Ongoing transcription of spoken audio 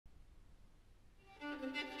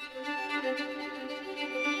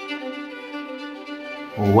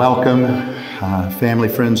Welcome, family,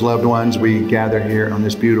 friends, loved ones. We gather here on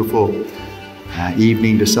this beautiful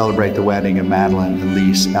evening to celebrate the wedding of Madeline,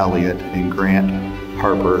 Elise, Elliott, and Grant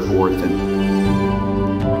Harper Warthan.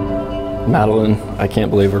 Madeline, I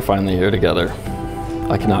can't believe we're finally here together.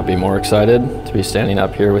 I cannot be more excited to be standing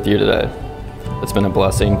up here with you today. It's been a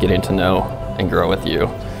blessing getting to know and grow with you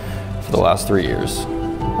for the last 3 years.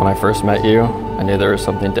 When I first met you, I knew there was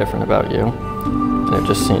something different about you. And it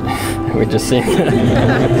just seemed, It's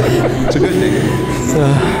a good thing.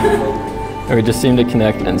 We just seemed to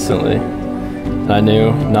connect instantly. And I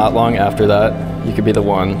knew not long after that, you could be the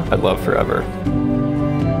one I'd love forever.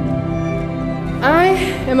 I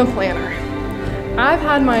am a planner. I've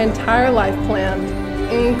had my entire life planned,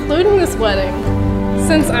 including this wedding,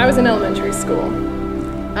 since I was in elementary school.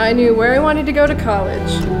 I knew where I wanted to go to college,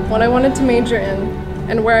 what I wanted to major in,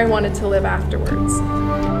 and where I wanted to live afterwards.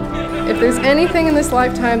 If there's anything in this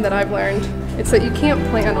lifetime that I've learned, it's that you can't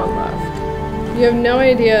plan on love. You have no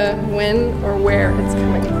idea when or where it's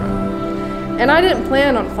coming from. And I didn't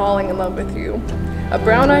plan on falling in love with you, a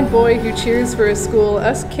brown-eyed boy who cheers for a school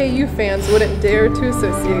us KU fans wouldn't dare to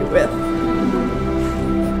associate with.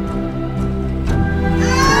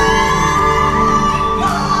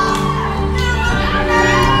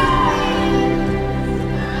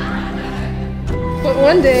 But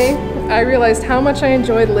one day, I realized how much I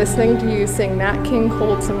enjoyed listening to you sing Nat King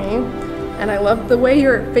Cole to me, and I loved the way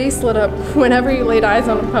your face lit up whenever you laid eyes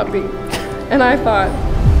on a puppy. And I thought,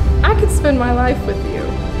 I could spend my life with you.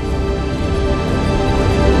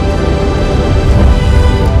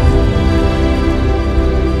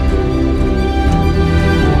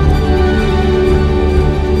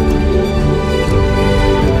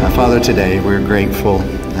 Father, today we're grateful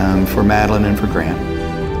for Madeline and for Grant.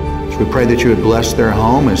 So we pray that you would bless their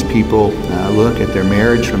home as people look at their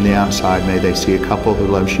marriage from the outside. May they see a couple who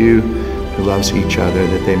loves you, who loves each other,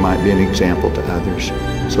 that they might be an example to others.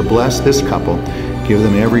 So bless this couple. Give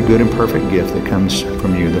them every good and perfect gift that comes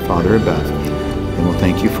from you, the Father above. And we'll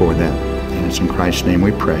thank you for that. And it's in Christ's name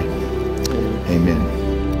we pray. Amen.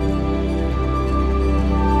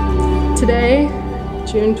 Today,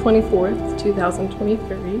 June 24th,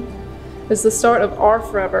 2023, is the start of our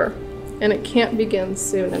forever, and it can't begin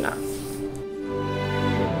soon enough.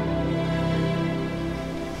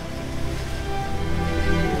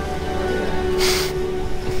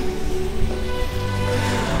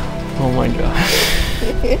 Oh my gosh.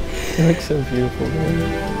 You look so beautiful,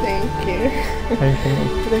 man. Thank you. Thank you.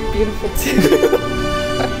 You look beautiful too.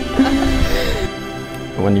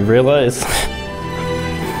 When you realize,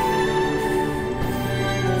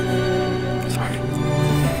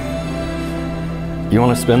 you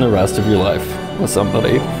want to spend the rest of your life with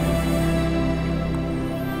somebody.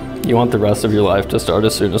 You want the rest of your life to start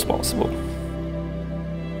as soon as possible.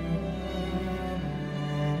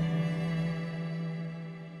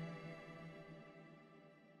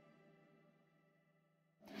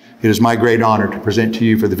 It is my great honor to present to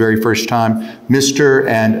you for the very first time, Mr.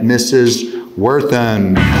 and Mrs.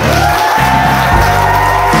 Warthan.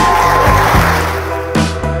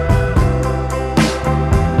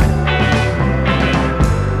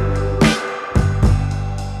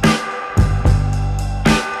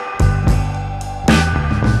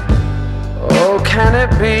 Can it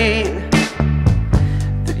be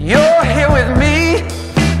that you're here with me?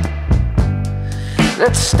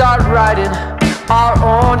 Let's start writing our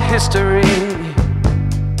own history.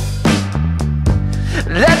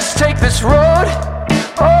 Let's take this road,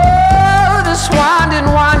 oh, this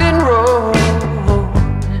winding, winding road.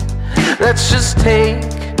 Let's just take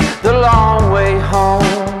the long way home.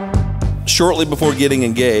 Shortly before getting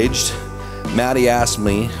engaged, Maddie asked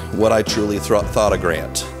me what I truly thought of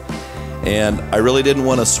Grant. And I really didn't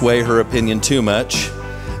want to sway her opinion too much,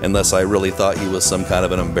 unless I really thought he was some kind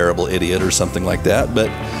of an unbearable idiot or something like that.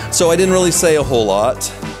 So I didn't really say a whole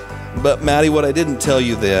lot. But Maddie, what I didn't tell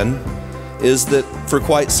you then is that for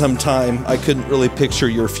quite some time, I couldn't really picture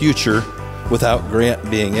your future without Grant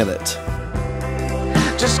being in it.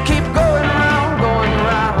 Just keep going around, going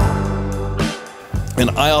around.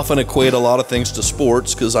 And I often equate a lot of things to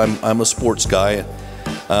sports because I'm a sports guy,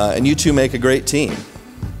 and you two make a great team.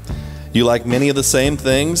 You like many of the same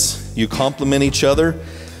things, you complement each other,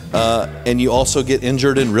 and you also get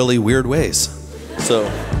injured in really weird ways. So.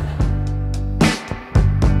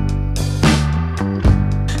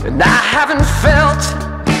 And I haven't felt,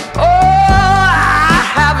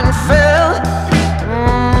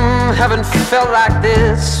 haven't felt like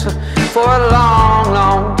this for a long,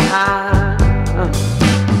 long time.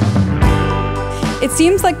 It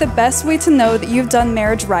seems like the best way to know that you've done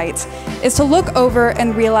marriage right is to look over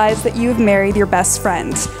and realize that you've married your best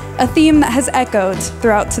friend, a theme that has echoed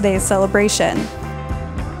throughout today's celebration.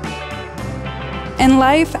 In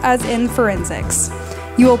life, as in forensics,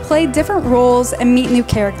 you will play different roles and meet new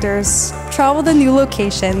characters, travel to new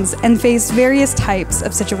locations, and face various types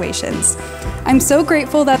of situations. I'm so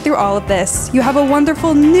grateful that through all of this, you have a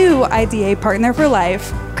wonderful new IDA partner for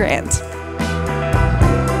life, Grant.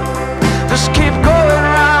 Just keep going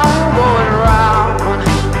round, going round.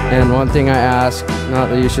 And one thing I ask, not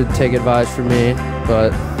that you should take advice from me,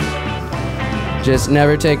 but just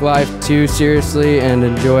never take life too seriously and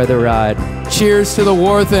enjoy the ride. Cheers to the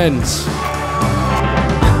Warthans!